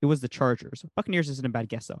 It was the Chargers. Buccaneers isn't a bad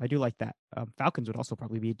guess, though. I do like that. Falcons would also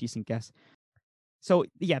probably be a decent guess. So,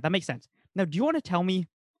 yeah, that makes sense. Now, do you want to tell me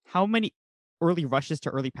how many early rushes to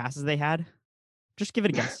early passes they had? Just give it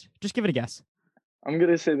a guess. Just give it a guess. I'm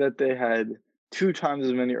gonna say that they had 2 times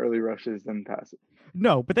as many early rushes than passes.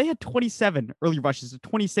 No, but they had 27 early rushes,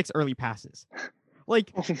 26 early passes.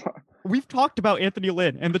 Like, we've talked about Anthony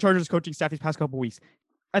Lynn and the Chargers coaching staff these past couple weeks.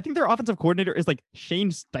 I think their offensive coordinator is like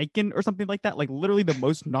Shane Steichen or something like that, like literally the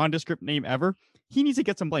most nondescript name ever. He needs to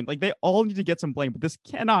get some blame. Like, they all need to get some blame, but this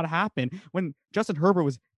cannot happen when Justin Herbert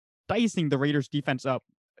was dicing the Raiders defense up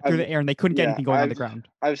through the air and they couldn't get anything going on the ground.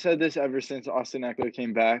 I've said this ever since Austin Eckler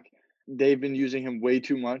came back. They've been using him way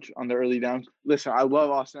too much on the early downs. Listen, I love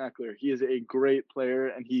Austin Eckler. He is a great player,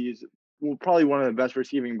 and he's probably one of the best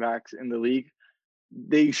receiving backs in the league.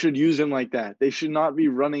 They should use him like that. They should not be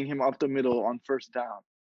running him up the middle on first down.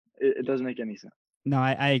 It doesn't make any sense. No,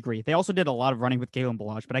 I agree. They also did a lot of running with Kalen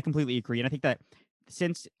Balazs, but I completely agree. And I think that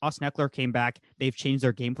since Austin Eckler came back, they've changed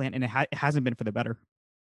their game plan, and it hasn't been for the better.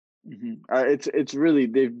 It's really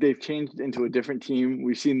they've changed into a different team.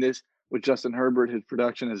 We've seen this with Justin Herbert. His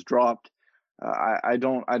production has dropped. I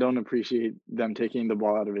don't appreciate them taking the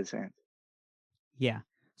ball out of his hands. Yeah.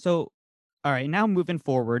 So, all right, now moving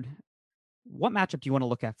forward, what matchup do you want to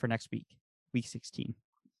look at for next week, week 16?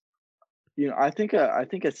 I think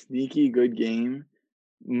a sneaky good game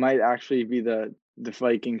might actually be the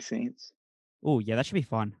Viking Saints. Oh, yeah, that should be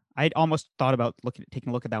fun. I'd almost thought about taking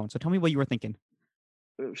a look at that one. So tell me what you were thinking.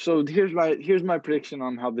 So here's my prediction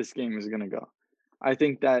on how this game is gonna go. I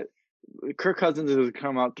think that Kirk Cousins is going to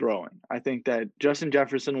come out throwing. I think that Justin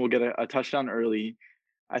Jefferson will get a touchdown early.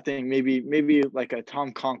 I think maybe like a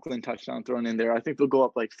Tom Conklin touchdown thrown in there. I think they'll go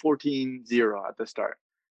up like 14-0 at the start.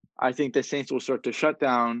 I think the Saints will start to shut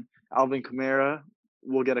down. Alvin Kamara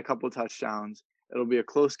will get a couple of touchdowns. It'll be a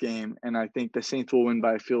close game, and I think the Saints will win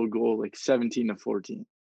by a field goal, like 17-14.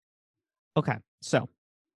 Okay, so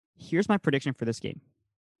here's my prediction for this game.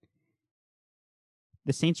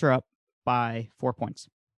 The Saints are up by 4 points.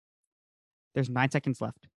 There's 9 seconds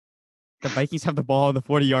left. The Vikings have the ball on the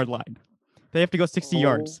 40-yard line. They have to go 60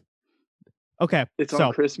 yards. Okay, It's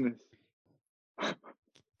on Christmas.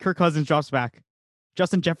 Kirk Cousins drops back.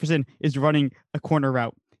 Justin Jefferson is running a corner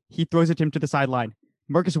route. He throws it to him to the sideline.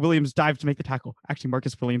 Marcus Williams dives to make the tackle. Actually,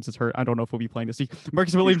 Marcus Williams is hurt. I don't know if we'll be playing this week.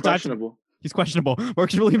 Marcus Williams dives. He's questionable.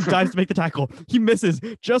 Marcus Williams dives to make the tackle. He misses.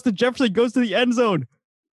 Justin Jefferson goes to the end zone.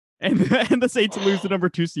 And the Saints lose the number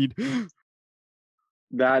 2 seed.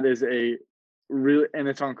 That is and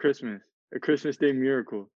it's on Christmas. A Christmas Day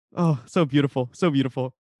miracle. Oh, so beautiful. So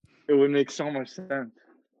beautiful. It would make so much sense.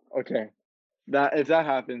 Okay. If that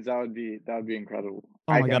happens, that would be incredible.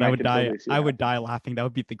 Oh my God, I would die. I would die laughing. That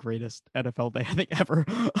would be the greatest NFL day I think ever.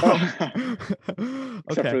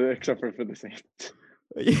 Except for the Saints.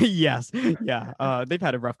 Yes. Yeah. They've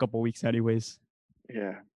had a rough couple weeks anyways.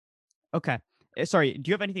 Yeah. Okay. Sorry, do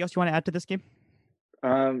you have anything else you want to add to this game?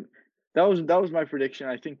 That was my prediction.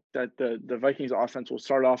 I think that the Vikings offense will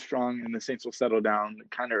start off strong and the Saints will settle down,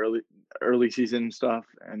 kind of early season stuff,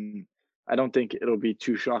 and I don't think it'll be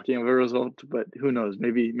too shocking of a result, but who knows?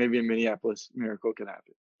 Maybe a Minneapolis miracle could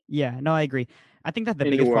happen. Yeah, no, I agree. I think that the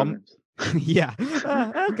biggest problem. Yeah.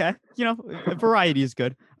 Okay. Variety is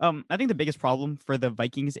good. I think the biggest problem for the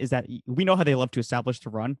Vikings is that we know how they love to establish the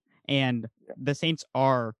run, and the Saints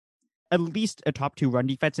are at least a top 2 run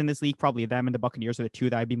defense in this league. Probably them and the Buccaneers are the 2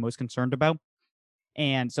 that I'd be most concerned about.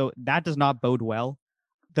 And so that does not bode well.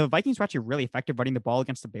 The Vikings were actually really effective running the ball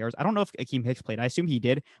against the Bears. I don't know if Akeem Hicks played. I assume he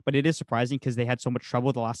did, but it is surprising because they had so much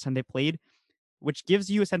trouble the last time they played, which gives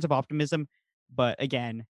you a sense of optimism. But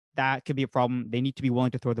again, that could be a problem. They need to be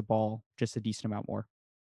willing to throw the ball just a decent amount more.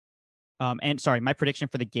 And sorry, my prediction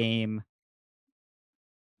for the game.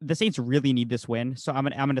 the Saints really need this win, so I'm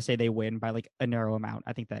gonna say they win by like a narrow amount.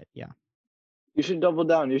 I think that You should double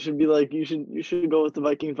down. You should be like you should go with the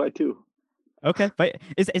Vikings by 2. Okay, but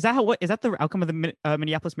is that is that the outcome of the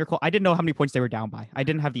Minneapolis Miracle? I didn't know how many points they were down by. I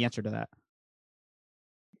didn't have the answer to that.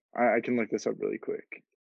 I can look this up really quick.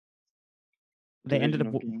 They ended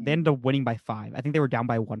up winning by 5. I think they were down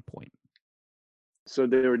by 1 point. So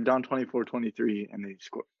they were down 24-23 and they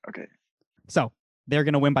scored. Okay. So they're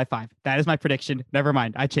gonna win by 5. That is my prediction. Never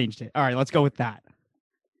mind, I changed it. All right, let's go with that.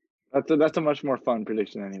 That's a much more fun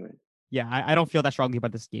prediction anyway. Yeah, I don't feel that strongly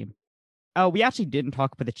about this game. We actually didn't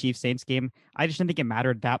talk about the Chiefs-Saints game. I just didn't think it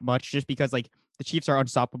mattered that much, just because like the Chiefs are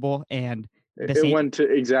unstoppable and it went to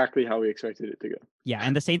exactly how we expected it to go. Yeah,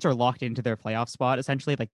 and the Saints are locked into their playoff spot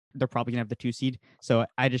essentially. Like they're probably gonna have the 2 seed. So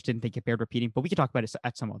I just didn't think it bared repeating. But we could talk about it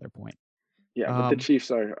at some other point. Yeah, but the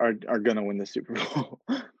Chiefs are gonna win the Super Bowl.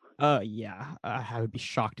 Yeah, I would be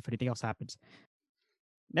shocked if anything else happens.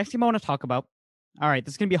 Next game I want to talk about. All right,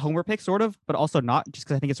 this is gonna be a homer pick, sort of, but also not, just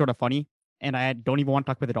because I think it's sort of funny. And I don't even want to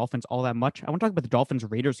talk about the Dolphins all that much. I want to talk about the Dolphins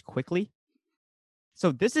Raiders quickly.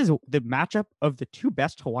 So this is the matchup of the 2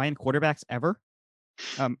 best Hawaiian quarterbacks ever.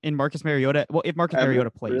 In Marcus Mariota. Well, if Marcus Mariota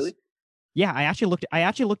plays. Really? Yeah, I actually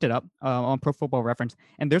looked it up on Pro Football Reference,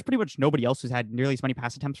 and there's pretty much nobody else who's had nearly as many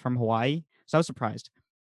pass attempts from Hawaii. So I was surprised.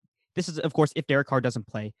 This is, of course, if Derek Carr doesn't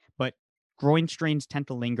play, but groin strains tend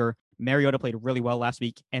to linger. Mariota played really well last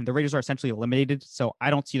week, and the Raiders are essentially eliminated, so I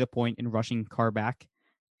don't see the point in rushing Carr back.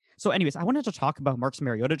 So anyways, I wanted to talk about Marcus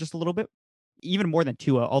Mariota just a little bit, even more than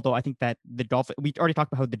Tua, although I think that we already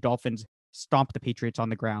talked about how the Dolphins stomped the Patriots on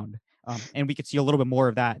the ground. And we could see a little bit more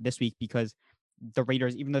of that this week because the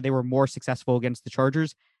Raiders, even though they were more successful against the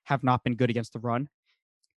Chargers, have not been good against the run.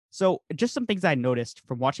 So just some things I noticed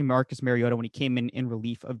from watching Marcus Mariota when he came in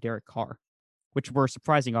relief of Derek Carr, which were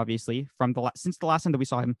surprising, obviously, from since the last time that we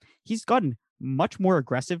saw him. He's gotten much more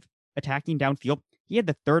aggressive attacking downfield. He had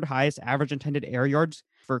the 3rd highest average intended air yards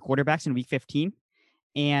for quarterbacks in week 15.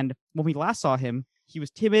 And when we last saw him, he was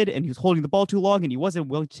timid and he was holding the ball too long and he wasn't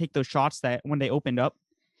willing to take those shots that when they opened up.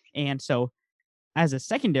 And so as a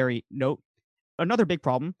secondary note, another big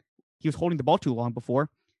problem, he was holding the ball too long before.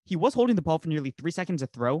 He was holding the ball for nearly 3 seconds a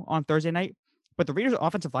throw on Thursday night, but the Raiders'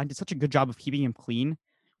 offensive line did such a good job of keeping him clean,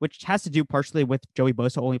 which has to do partially with Joey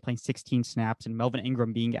Bosa only playing 16 snaps and Melvin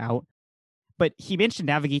Ingram being out. But he managed to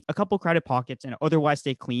navigate a couple crowded pockets and otherwise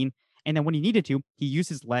stay clean. And then when he needed to, he used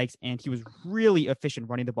his legs and he was really efficient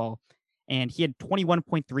running the ball. And he had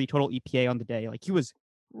 21.3 total EPA on the day. Like he was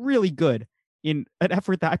really good in an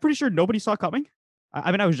effort that I'm pretty sure nobody saw coming.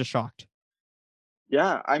 I mean, I was just shocked.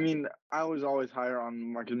 Yeah, I mean, I was always higher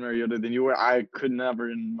on Marcus Mariota than you were. I could never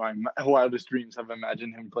in my wildest dreams have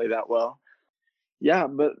imagined him play that well. Yeah,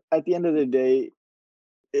 but at the end of the day,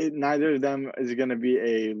 neither of them is going to be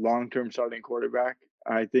a long-term starting quarterback.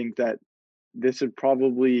 I think that this would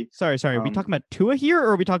probably... Sorry. Are we talking about Tua here,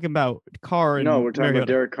 or are we talking about Carr and No, we're talking Mariota? about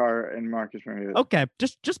Derek Carr and Marcus Mariota. Okay,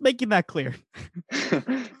 just making that clear.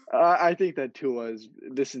 I think that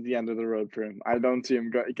this is the end of the road for him. I don't see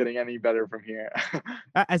him getting any better from here.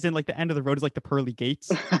 As in, like, the end of the road is like the pearly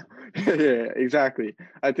gates? Yeah, exactly.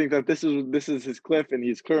 I think that this is his cliff, and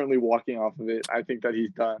he's currently walking off of it. I think that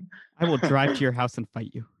he's done. I will drive to your house and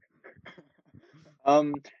fight you.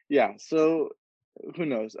 Yeah, so who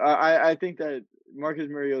knows? I think that Marcus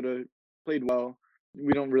Mariota played well.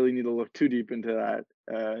 We don't really need to look too deep into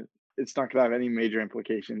that. It's not going to have any major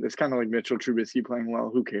implications. It's kind of like Mitchell Trubisky playing well.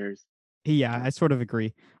 Who cares? Yeah, I sort of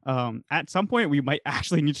agree. At some point, we might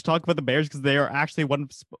actually need to talk about the Bears because they are actually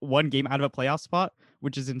one game out of a playoff spot,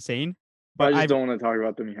 which is insane. But I don't want to talk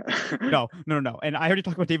about them yet. No. And I already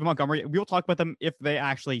talked about David Montgomery. We will talk about them if they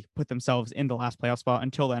actually put themselves in the last playoff spot.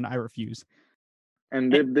 Until then, I refuse.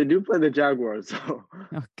 And they do play the Jaguars, so...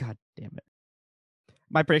 Oh, God damn it.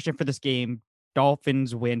 My prediction for this game,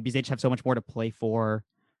 Dolphins win because they just have so much more to play for.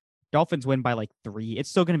 Dolphins win by like 3. It's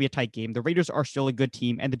still going to be a tight game. The Raiders are still a good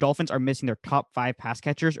team, and the Dolphins are missing their top 5 pass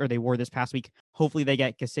catchers, or they were this past week. Hopefully they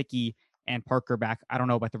get Gesicki and Parker back. I don't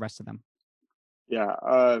know about the rest of them. Yeah,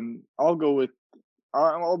 I'll go with...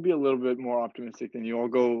 I'll be a little bit more optimistic than you. I'll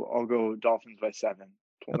go Dolphins by 7,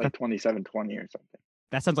 okay. Like 27-20 or something.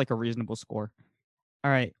 That sounds like a reasonable score. All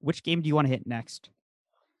right, which game do you want to hit next?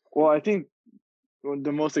 Well, I think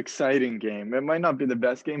the most exciting game, it might not be the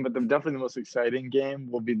best game, but definitely the most exciting game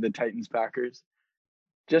will be the Titans-Packers.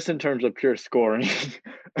 Just in terms of pure scoring.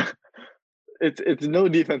 It's no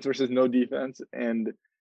defense versus no defense, and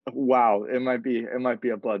wow, it might be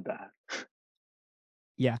a bloodbath.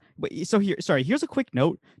 Yeah. But here's a quick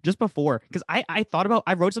note just before, because I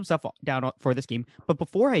wrote some stuff down for this game, but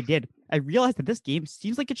before I did, I realized that this game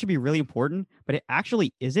seems like it should be really important, but it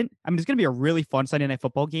actually isn't. I mean, it's going to be a really fun Sunday Night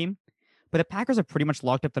Football game, but the Packers have pretty much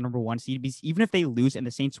locked up the number one seed because even if they lose and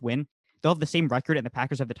the Saints win, they'll have the same record and the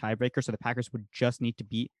Packers have the tiebreaker, so the Packers would just need to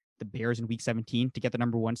beat the Bears in week 17 to get the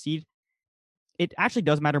number one seed. It actually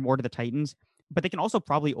does matter more to the Titans, but they can also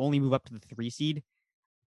probably only move up to the 3 seed.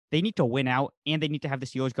 They need to win out, and they need to have the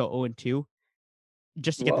Steelers go 0-2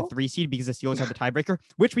 just to get the Well, 3 seed because the Steelers have the tiebreaker,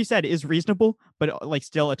 which we said is reasonable, but like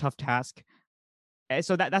still a tough task.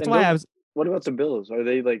 So that's and why I don't was what about the Bills? Are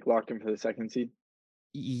they like locked in for the second seed?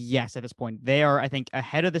 yes at this point. They are, I think,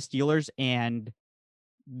 ahead of the Steelers, and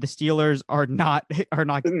the Steelers are not are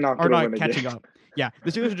not Not are gonna not win a catching game. up. Yeah,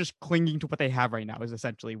 the Steelers are just clinging to what they have right now. Is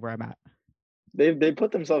essentially where I'm at. They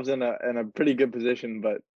put themselves in a pretty good position,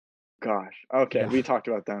 but gosh. Okay, Yeah. we talked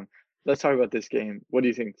about them. Let's talk about this game. What do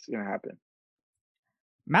you think is gonna happen?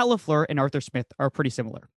 Matt LaFleur and Arthur Smith are pretty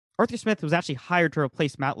similar. Arthur Smith was actually hired to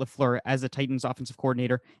replace Matt LaFleur as the Titans offensive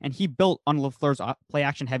coordinator, and he built on LaFleur's play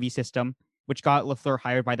action heavy system, which got LaFleur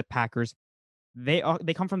hired by the Packers. They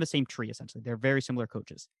come from the same tree, essentially. They're very similar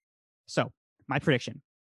coaches. So, my prediction: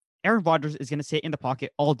 Aaron Rodgers is going to sit in the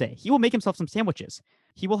pocket all day. He will make himself some sandwiches.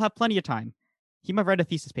 He will have plenty of time. He might write a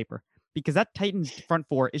thesis paper because that Titans front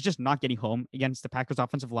four is just not getting home against the Packers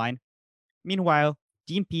offensive line. Meanwhile,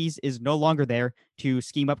 Dean Pease is no longer there to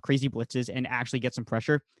scheme up crazy blitzes and actually get some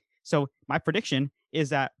pressure. So my prediction is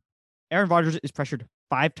that Aaron Rodgers is pressured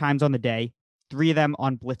 5 times on the day, 3 of them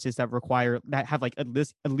on blitzes that have like at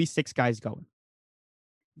least 6 guys going.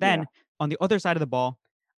 Yeah. Then on the other side of the ball,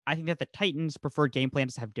 I think that the Titans' preferred game plan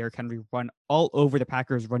is to have Derrick Henry run all over the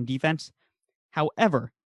Packers' run defense.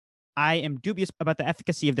 However, I am dubious about the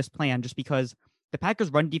efficacy of this plan just because the Packers'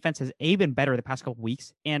 run defense has been better the past couple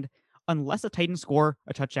weeks, and unless the Titans score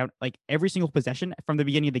a touchdown like every single possession from the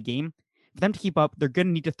beginning of the game, for them to keep up, they're going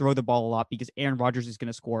to need to throw the ball a lot because Aaron Rodgers is going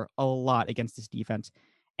to score a lot against this defense,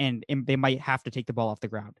 and they might have to take the ball off the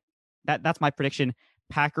ground. That's my prediction.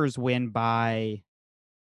 Packers win by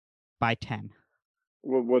 10.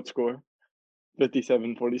 What score?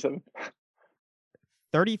 57-47?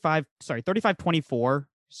 35-24.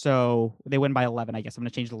 So they win by 11, I guess. I'm going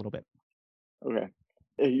to change it a little bit. Okay.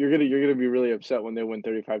 Hey, you're gonna be really upset when they win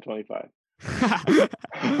 35-25.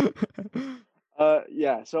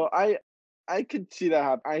 Yeah. So I could see that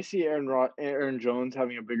happen. I see Aaron Jones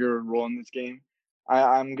having a bigger role in this game.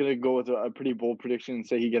 I'm gonna go with a pretty bold prediction and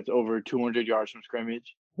say he gets over 200 yards from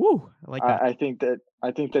scrimmage. Woo, I like that. I think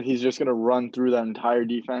that he's just gonna run through that entire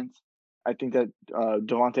defense. I think that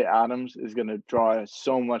Davante Adams is gonna draw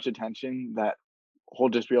so much attention that he'll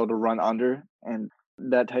just be able to run under, and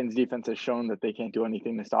that Titans defense has shown that they can't do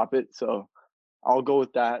anything to stop it. So I'll go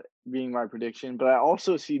with that being my prediction. But I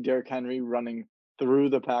also see Derrick Henry running through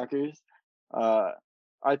the Packers. Uh,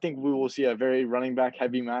 I think we will see a very running back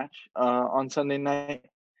heavy match on Sunday night.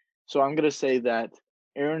 So I'm gonna say that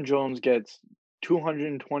Aaron Jones gets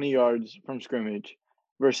 220 yards from scrimmage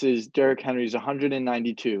versus Derrick Henry's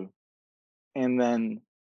 192, and then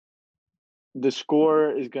the score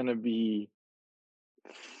is gonna be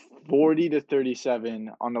 40-37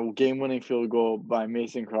 on a game-winning field goal by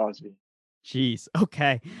Mason Crosby. Jeez.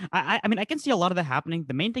 Okay. I mean, I can see a lot of that happening.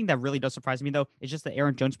 The main thing that really does surprise me, though, is just the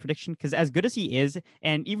Aaron Jones prediction. Because as good as he is,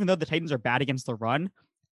 and even though the Titans are bad against the run,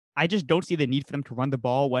 I just don't see the need for them to run the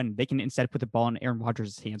ball when they can instead put the ball in Aaron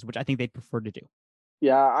Rodgers' hands, which I think they'd prefer to do.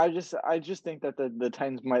 Yeah, I just think that the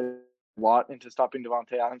Titans might lot into stopping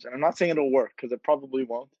Davante Adams, and I'm not saying it'll work because it probably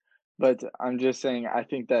won't, but I'm just saying I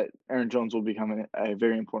think that Aaron Jones will become a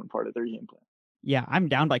very important part of their game plan. Yeah, I'm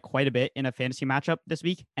down by quite a bit in a fantasy matchup this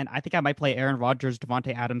week, and I think I might play Aaron Rodgers,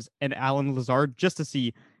 Devontae Adams, and Alan Lazard just to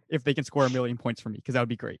see if they can score 1,000,000 points for me, because that would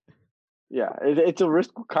be great. Yeah, it's a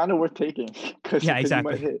risk kind of worth taking because Yeah, you might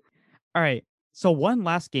exactly. hit. All right. So one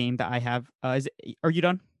last game that I have are you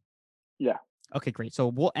done? Yeah, Okay, great. So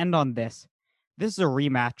we'll end on this. This is a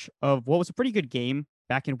rematch of what was a pretty good game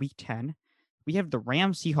back in week 10. We have the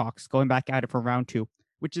Rams Seahawks going back at it for round 2,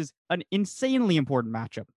 which is an insanely important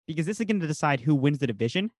matchup because this is going to decide who wins the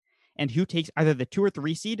division and who takes either the 2 or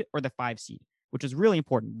 3 seed or the 5 seed, which is really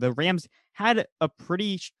important. The Rams had a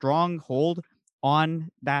pretty strong hold on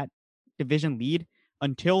that division lead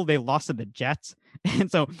until they lost to the Jets. And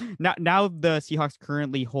so now the Seahawks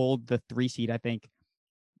currently hold the 3 seed, I think.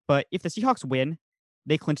 But if the Seahawks win,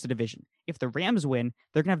 they clinch the division. If the Rams win,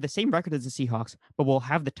 they're going to have the same record as the Seahawks, but will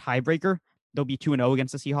have the tiebreaker. They'll be 2-0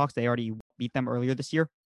 against the Seahawks. They already beat them earlier this year.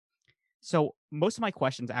 So most of my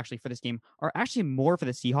questions actually for this game are actually more for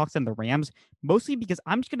the Seahawks than the Rams, mostly because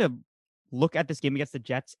I'm just going to look at this game against the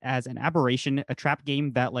Jets as an aberration, a trap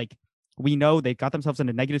game that like we know they got themselves in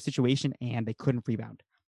a negative situation and they couldn't rebound.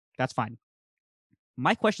 That's fine.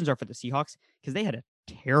 My questions are for the Seahawks because they had a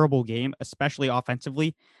terrible game, especially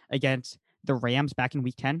offensively, against the Rams back in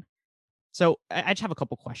week 10. So I just have a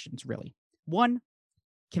couple questions, really. One,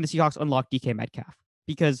 can the Seahawks unlock DK Metcalf?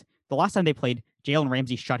 Because the last time they played, Jalen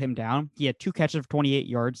Ramsey shut him down. He had 2 catches for 28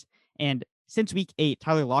 yards. And since week 8,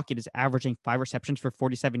 Tyler Lockett is averaging 5 receptions for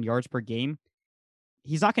 47 yards per game.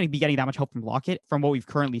 He's not going to be getting that much help from Lockett from what we've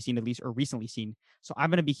currently seen, at least, or recently seen. So I'm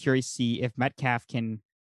going to be curious to see if Metcalf can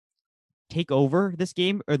take over this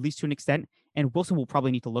game, or at least to an extent. And Wilson will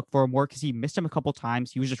probably need to look for him more because he missed him a couple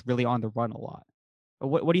times. He was just really on the run a lot.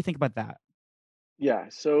 What do you think about that? Yeah,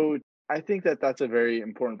 so I think that that's a very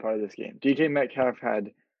important part of this game. DK Metcalf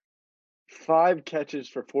had 5 catches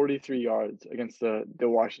for 43 yards against the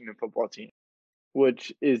Washington football team,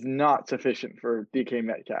 which is not sufficient for DK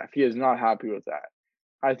Metcalf. He is not happy with that.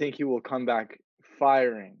 I think he will come back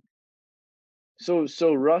firing. So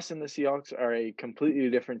Russ and the Seahawks are a completely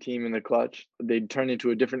different team in the clutch. They turn into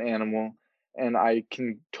a different animal, and I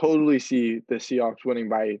can totally see the Seahawks winning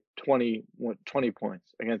by 20 points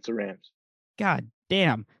against the Rams. God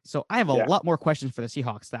damn. So I have a Yeah. lot more questions for the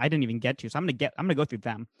Seahawks that I didn't even get to. So I'm gonna go through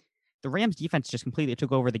them. The Rams defense just completely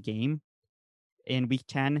took over the game in week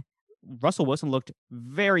 10. Russell Wilson looked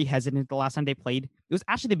very hesitant the last time they played. It was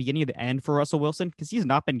actually the beginning of the end for Russell Wilson because he's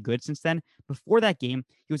not been good since then. Before that game,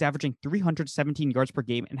 he was averaging 317 yards per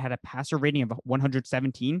game and had a passer rating of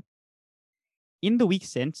 117. In the week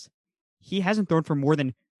since, he hasn't thrown for more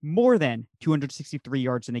than 263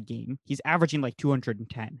 yards in a game. He's averaging like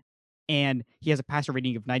 210. And he has a passer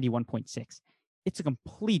rating of 91.6. It's a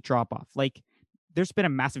complete drop off. Like, there's been a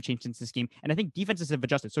massive change since this game, and I think defenses have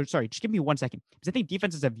adjusted. So sorry, just give me 1 second, because I think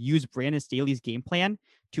defenses have used Brandon Staley's game plan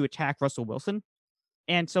to attack Russell Wilson.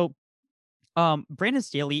 And so Brandon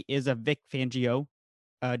Staley is a Vic Fangio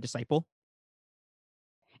disciple.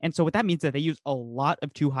 And so what that means is that they use a lot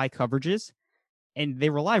of too high coverages, and they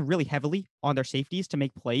rely really heavily on their safeties to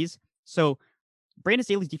make plays. So Brandon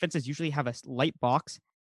Staley's defenses usually have a light box,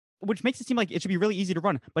 which makes it seem like it should be really easy to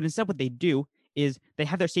run. But instead what they do is they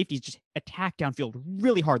have their safeties just attack downfield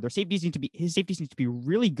really hard. His safeties need to be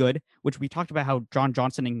really good, which we talked about how John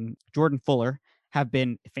Johnson and Jordan Fuller have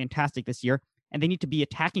been fantastic this year. And they need to be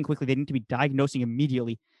attacking quickly. They need to be diagnosing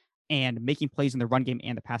immediately and making plays in the run game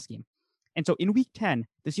and the pass game. And so in week 10,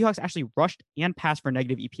 the Seahawks actually rushed and passed for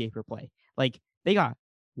negative EPA per play. Like, they got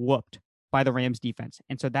whooped by the Rams defense.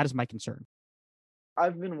 And so that is my concern.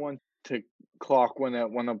 I've been one to clock when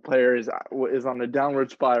a player is on a downward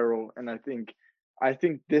spiral, and I think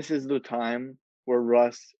this is the time where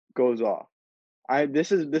Russ goes off.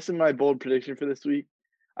 This is my bold prediction for this week.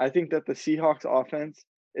 I think that the Seahawks offense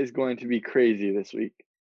is going to be crazy this week.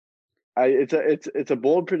 It's a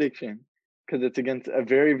bold prediction because it's against a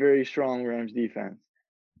very, very strong Rams defense.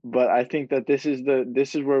 But I think that this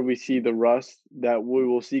is where we see the Russ that we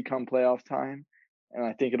will see come playoff time, and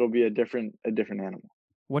I think it'll be a different animal.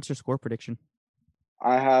 What's your score prediction?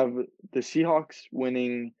 I have the Seahawks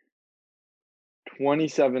winning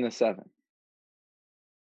 27-7.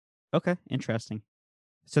 Okay, interesting.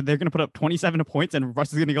 So they're going to put up 27 points and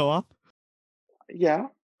Russ is going to go off? Yeah.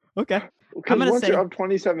 Okay. Because once you're up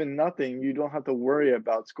 27-0, you don't have to worry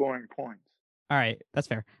about scoring points. All right, that's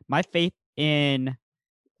fair. My faith in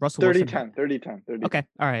Russell 30-10, 30-10. Okay,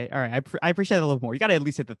 all right. I appreciate that a little more. You got to at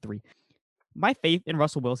least hit the 3. My faith in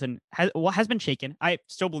Russell Wilson has been shaken. I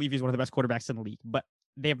still believe he's one of the best quarterbacks in the league, but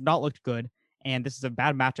they have not looked good, and this is a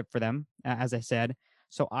bad matchup for them, as I said.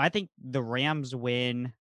 So I think the Rams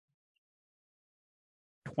win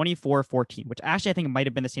 24-14, which actually I think might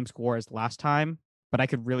have been the same score as last time, but I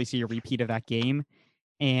could really see a repeat of that game.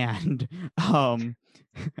 And you got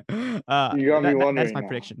me wondering. That's my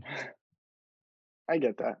prediction. I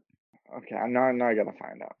get that. Okay, now I gotta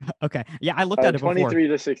find out. Okay, yeah, I looked at it before.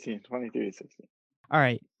 23-16. 23-16. All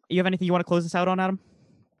right, you have anything you want to close this out on, Adam?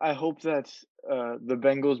 I hope that the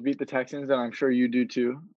Bengals beat the Texans, and I'm sure you do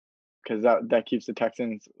too, because that keeps the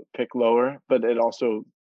Texans pick lower, but it also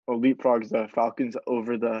leapfrogs the Falcons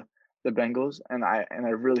over the Bengals, and I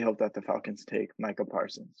really hope that the Falcons take Micah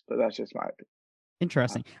Parsons, but that's just my opinion.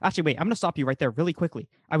 Interesting. Actually, wait, I'm gonna stop you right there really quickly.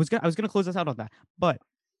 I was gonna close this out on that, but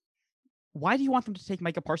why do you want them to take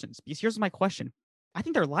Micah Parsons? Because here's my question. I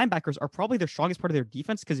think their linebackers are probably the strongest part of their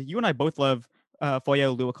defense because you and I both love Foye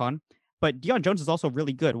Oluokun, but Deion Jones is also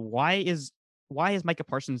really good. Why is Micah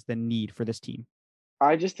Parsons the need for this team?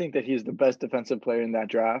 I just think that he's the best defensive player in that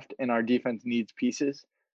draft, and our defense needs pieces.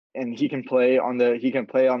 And he can play on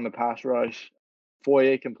the pass rush.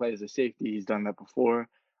 Foye can play as a safety. He's done that before.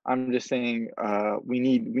 I'm just saying we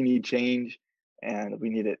need change and we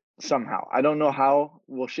need it somehow. I don't know how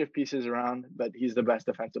we'll shift pieces around, but he's the best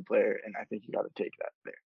defensive player, and I think you got to take that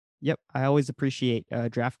there. Yep, I always appreciate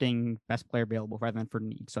drafting best player available rather than for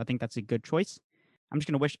need. So I think that's a good choice. I'm just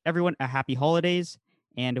going to wish everyone a happy holidays,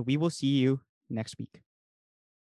 and we will see you next week.